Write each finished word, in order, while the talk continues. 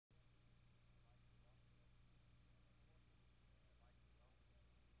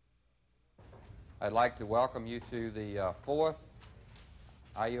I'd like to welcome you to the fourth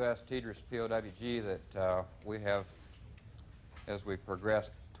IUS TDRS POWG that we have as we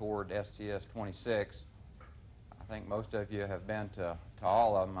progress toward STS-26. I think most of you have been to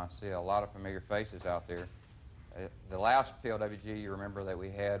all of them. I see a lot of familiar faces out there. The last POWG, you remember, that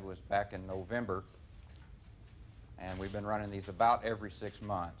we had was back in November, and we've been running these about every 6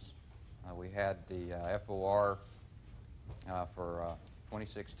 months. We had the FOR for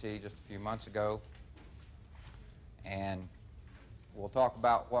 26T just a few months ago, and we'll talk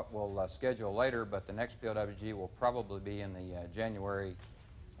about what we'll schedule later, but the next POWG will probably be in the January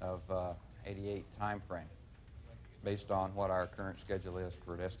of '88 time frame, based on what our current schedule is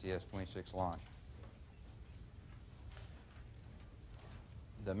for the STS-26 launch.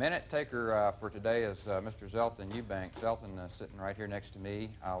 The minute taker for today is Mr. Zelton Eubank. Zelton is sitting right here next to me.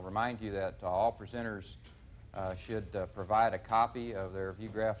 I'll remind you that all presenters should provide a copy of their view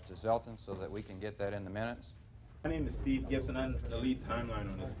graph to Zelton so that we can get that in the minutes. My name is Steve Gibson. I'm the lead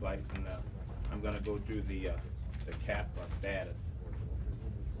timeline on this flight, and I'm going to go through the cap status.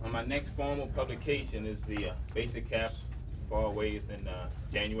 On my next formal publication is the basic cap far away is in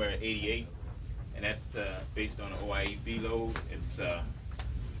January '88, and that's based on an OIE load. It's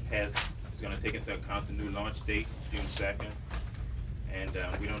going to take into account the new launch date, June 2nd, and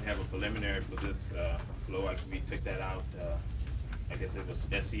we don't have a preliminary for this flow. We took that out. I guess it was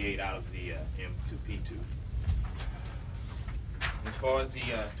SC8 out of the M2P2. As far as the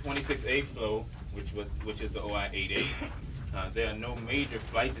 26A flow, which is the OI-88, there are no major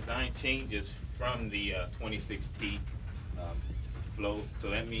flight design changes from the 26T flow,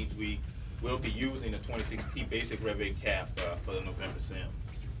 so that means we will be using the 26T basic Rev 8 cap for the November sim.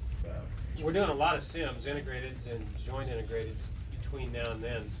 We're doing a lot of sims, integrateds and joint integrateds between now and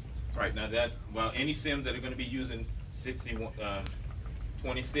then. Right, now well, any sims that are going to be using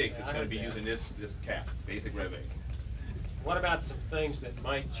 26, it's going to be using this cap, basic Rev 8. What about some things that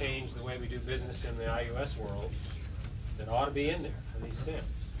might change the way we do business in the IUS world that ought to be in there for these sims?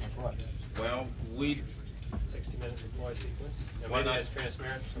 Like what? Well, 60 minutes deploy sequence. Why not? That's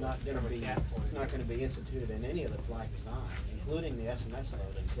transparent. It's not going to be instituted in any of the flight design, including the SMS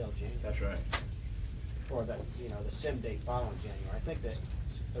load, until January. That's right. Or the the sim date following January. I think that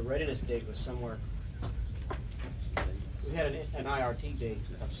the readiness date was somewhere. We had an IRT date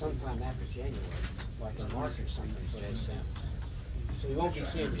of sometime after January, like in March or something for those sims. So we won't be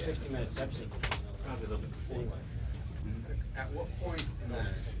seeing the 60-minute subsequence. Anyway. At what point,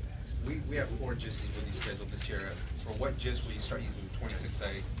 we have 4 GISs for these scheduled this year. For what GIS will you start using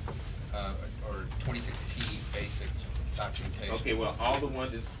 26A or 26T basic documentation? Okay, well, all the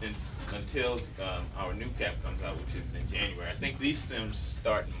ones until our new cap comes out, which is in January. I think these sims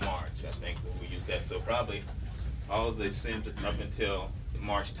start in March, I think, when we use that. So probably all of the sims up until the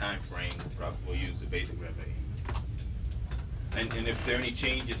March time frame probably will use the basic Rev 8. And if there are any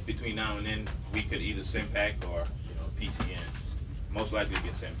changes between now and then, we could either SimPack or PCNs. Most likely it'll be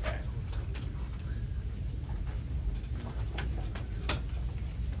a SimPack.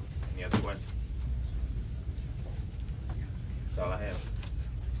 Any other questions? That's all I have.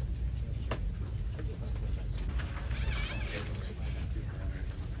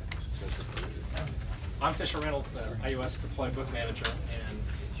 I'm Fisher Reynolds, the IUS Deploy Book Manager, and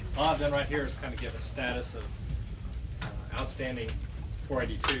all I've done right here is kind of give a status of outstanding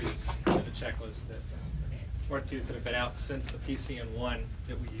 482s to the checklist, that 482s that have been out since the PCN1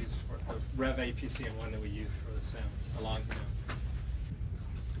 that we used for the Rev A PCN1 that we used for the sim, the long sim.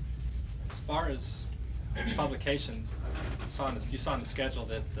 As far as publications, you saw on the schedule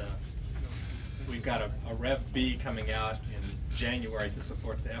that we've got a Rev B coming out in January to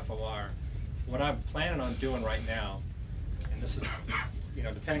support the FOR. What I'm planning on doing right now, and this is,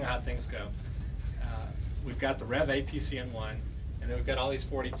 depending on how things go, we've got the Rev A PCN1, and then we've got all these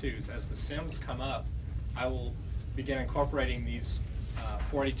 42s. As the sims come up, I will begin incorporating these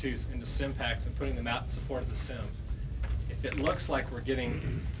 42s into SimPacks and putting them out in support of the sims. If it looks like we're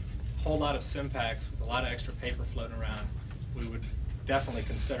getting a whole lot of SimPacks with a lot of extra paper floating around, we would definitely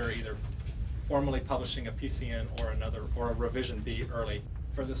consider either formally publishing a PCN or a revision B early.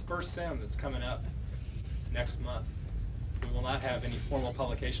 For this first sim that's coming up next month, we will not have any formal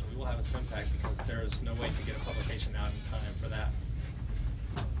publication. We will have a SimPack because there is no way to get a publication out in time for that.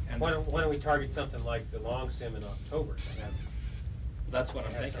 And why don't we target something like the long sim in October? That's what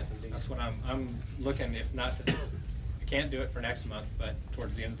I'm thinking. That's what I'm looking. If not, I can't do it for next month, but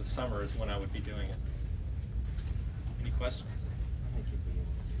towards the end of the summer is when I would be doing it. Any questions?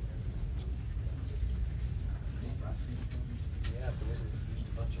 Yeah, if there isn't just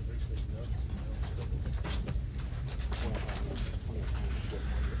a bunch of loose notes.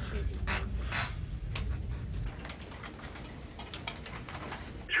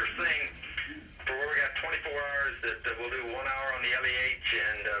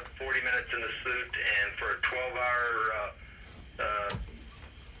 40 minutes in the suit, and for a 12-hour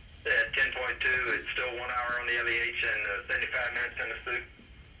at 10.2, it's still 1 hour on the LEH and 75 minutes in the suit?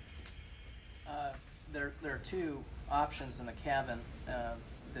 There are two options in the cabin.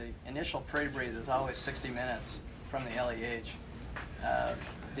 The initial pre-breathe is always 60 minutes from the LEH.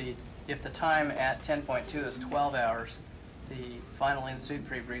 If the time at 10.2 is 12 hours, the final in-suit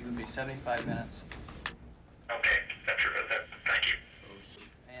pre-breathe would be 75 minutes. Okay, that's thank you.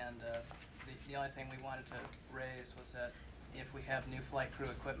 And the only thing we wanted to raise was that if we have new flight crew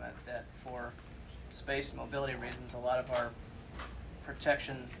equipment, that for space and mobility reasons, a lot of our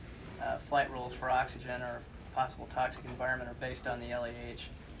protection flight rules for oxygen or possible toxic environment are based on the LEH.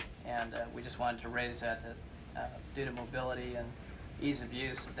 And we just wanted to raise that due to mobility and ease of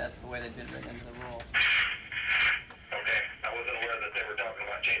use, that's the way they've been written into the rule. Okay, I wasn't aware that they were talking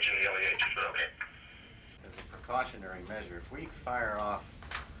about changing the LEH, but okay. As a precautionary measure, if we fire off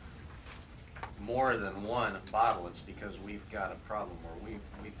more than one bottle, it's because we've got a problem, or we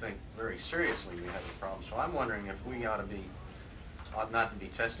think very seriously we have a problem. So I'm wondering if we ought not to be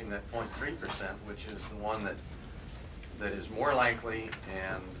testing that 0.3%, which is the one that is more likely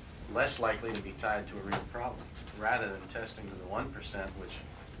and less likely to be tied to a real problem, rather than testing to the 1%, which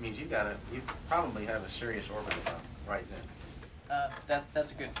means you probably have a serious orbital problem right then.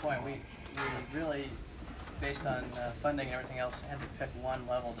 That's a good point. We really, based on funding and everything else, had to pick one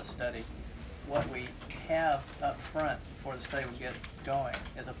level to study. What we have up front before the study would get going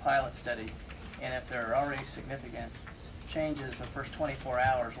is a pilot study, and if there are already significant changes the first 24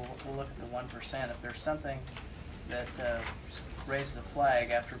 hours, we'll look at the 1%. If there's something that raises a flag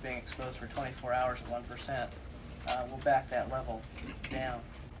after being exposed for 24 hours at 1%, we'll back that level down.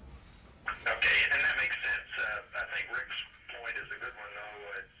 Okay, and that makes sense. I think Rick's point is a good one,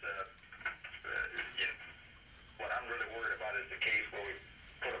 though. It's what I'm really worried about is the case where we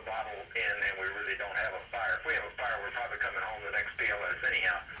put a bottle in and we really don't have a fire. If we have a fire, we're probably coming home the next PLS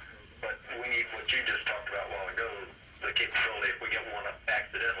anyhow. But we need what you just talked about a while ago, the capability, if we get one up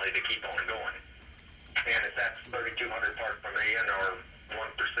accidentally, to keep on going. And if that's 3,200 parts per million or 1%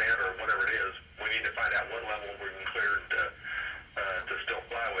 or whatever it is, we need to find out what level we've been cleared to still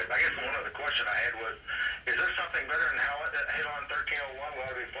fly with. I guess one other question I had was, is there something better than Halon 1301 we ought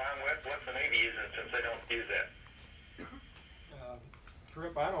to be flying with? What's the Navy using since they don't use that?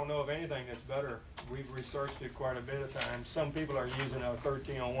 Trip, I don't know of anything that's better. We've researched it quite a bit of times. Some people are using a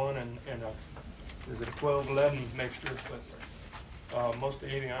 1301 and is it a 1211 mixture, but most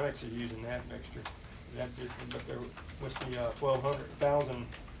avionics are using that mixture. But there must be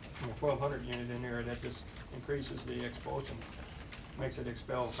 1200 unit in there that just increases the expulsion, makes it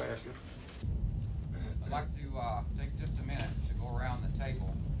expel faster. I'd like to take just a minute to go around the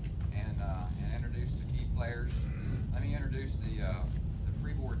table and introduce the key players. Let me introduce the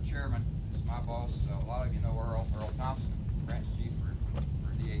pre-board chairman. It's my boss. A lot of you know Earl Thompson, branch chief for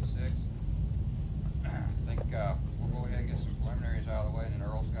DH6. I think we'll go ahead and get some preliminaries out of the way, and then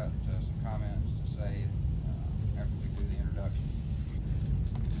Earl's got some comments to say after we do the introduction.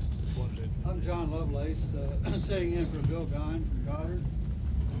 I'm John Lovelace, sitting in for Bill Gine from Goddard,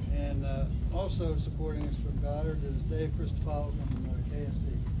 and also supporting us from Goddard is Dave Christopher from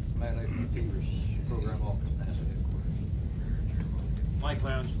KSC. Matt Peters, Program Office, NASA Headquarters. Mike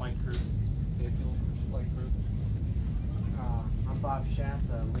Lounge, Flight Crew. Flight crew. I'm Bob Schaff,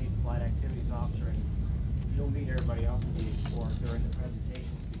 the lead flight activities officer, and you'll meet everybody else in DH4 during the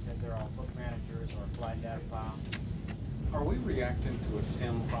presentations because they're all book managers or flight data file. Are we reacting to a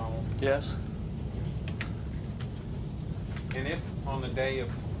sim problem? Yes. And if on the day of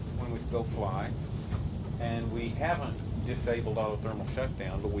when we go fly, and we haven't disabled autothermal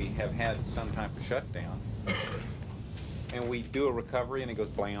shutdown, but we have had some type of shutdown, and we do a recovery and it goes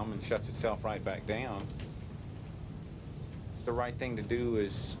blam and shuts itself right back down, the right thing to do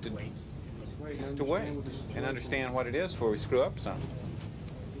is to wait and understand what it is before we screw up something,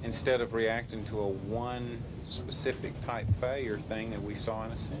 instead of reacting to a one specific type failure thing that we saw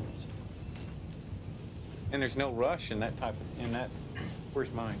in a sim. And there's no rush in that type of,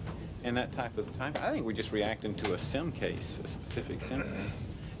 where's mine? In that type of time. I think we're just reacting to a sim case, a specific sim case.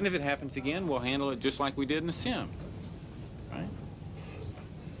 And if it happens again, we'll handle it just like we did in a sim, right?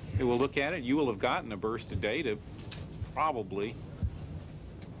 And we'll look at it. You will have gotten a burst of data, probably,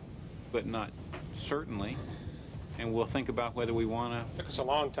 but not certainly. And we'll think about whether we want to. Took us a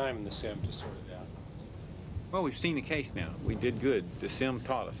long time in the sim to sort it out. Well, we've seen the case now. We did good. The sim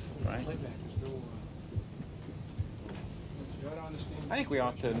taught us, right? I think we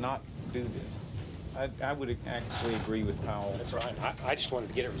ought to not do this. I would actually agree with Powell. That's right. I just wanted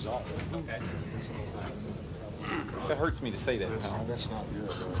to get it resolved. Okay. That hurts me to say that, pal. That's not good.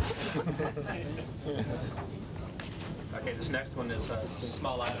 Okay, this next one is a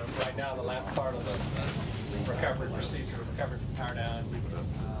small item. Right now, the last part of the recovery procedure, recovery from power down,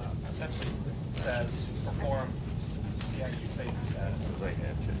 essentially says perform CIU safety status.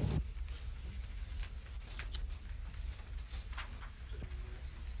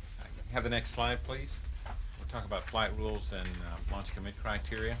 Have the next slide, please. We'll talk about flight rules and launch commit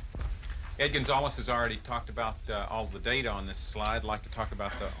criteria. Ed Gonzalez has already talked about all the data on this slide. I'd like to talk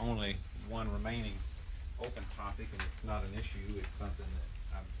about the only one remaining open topic, and it's not an issue. It's something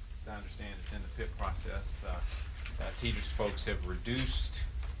that, as I understand, it's in the PIP process. TDRS folks have reduced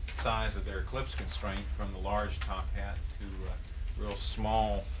the size of their eclipse constraint from the large top hat to real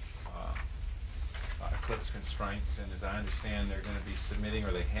small eclipse constraints, and as I understand, they're going to be submitting,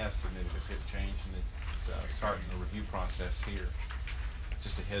 or they have submitted a PIP change, and it's starting the review process here.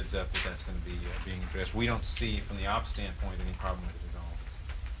 Just a heads up that that's going to be being addressed. We don't see, from the ops standpoint, any problem with it at all.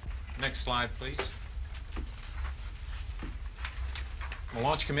 Next slide, please. The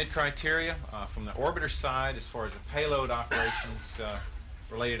launch commit criteria from the orbiter side, as far as the payload operations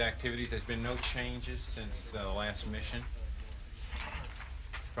related activities, there's been no changes since the last mission.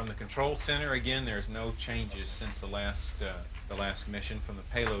 From the control center, again, there's no changes since the last mission from the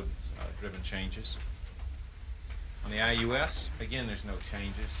payload driven changes. On the IUS, again, there's no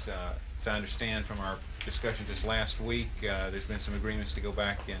changes. As I understand from our discussions this last week, there's been some agreements to go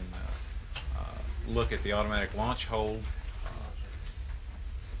back and look at the automatic launch hold.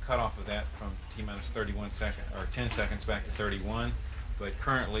 Cutoff of that from T-minus 31 seconds, or 10 seconds back to 31, but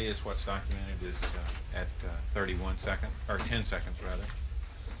currently is what's documented is at 31 seconds, or 10 seconds rather.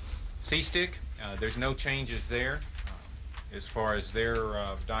 C-stick, there's no changes there as far as their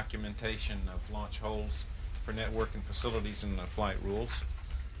documentation of launch holds for networking facilities and the flight rules.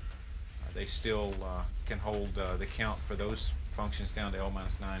 They still can hold the count for those functions down to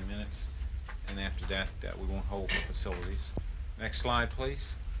L-minus 9 minutes, and after that, we won't hold for facilities. Next slide,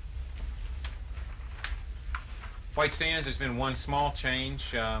 please. White Sands, there's been one small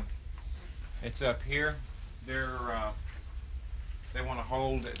change. It's up here. They want to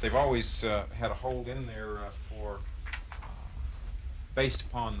hold, they've always had a hold in there for, based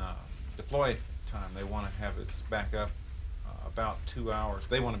upon the deploy time, they want to have us back up about 2 hours.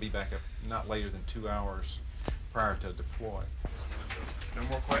 They want to be back up not later than 2 hours prior to deploy. No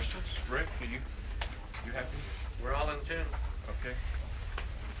more questions? Rick, you happy? We're all in tune. Okay.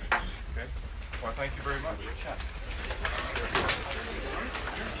 Okay. Well, thank you very much.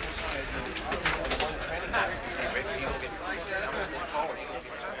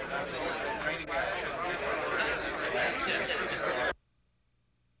 Training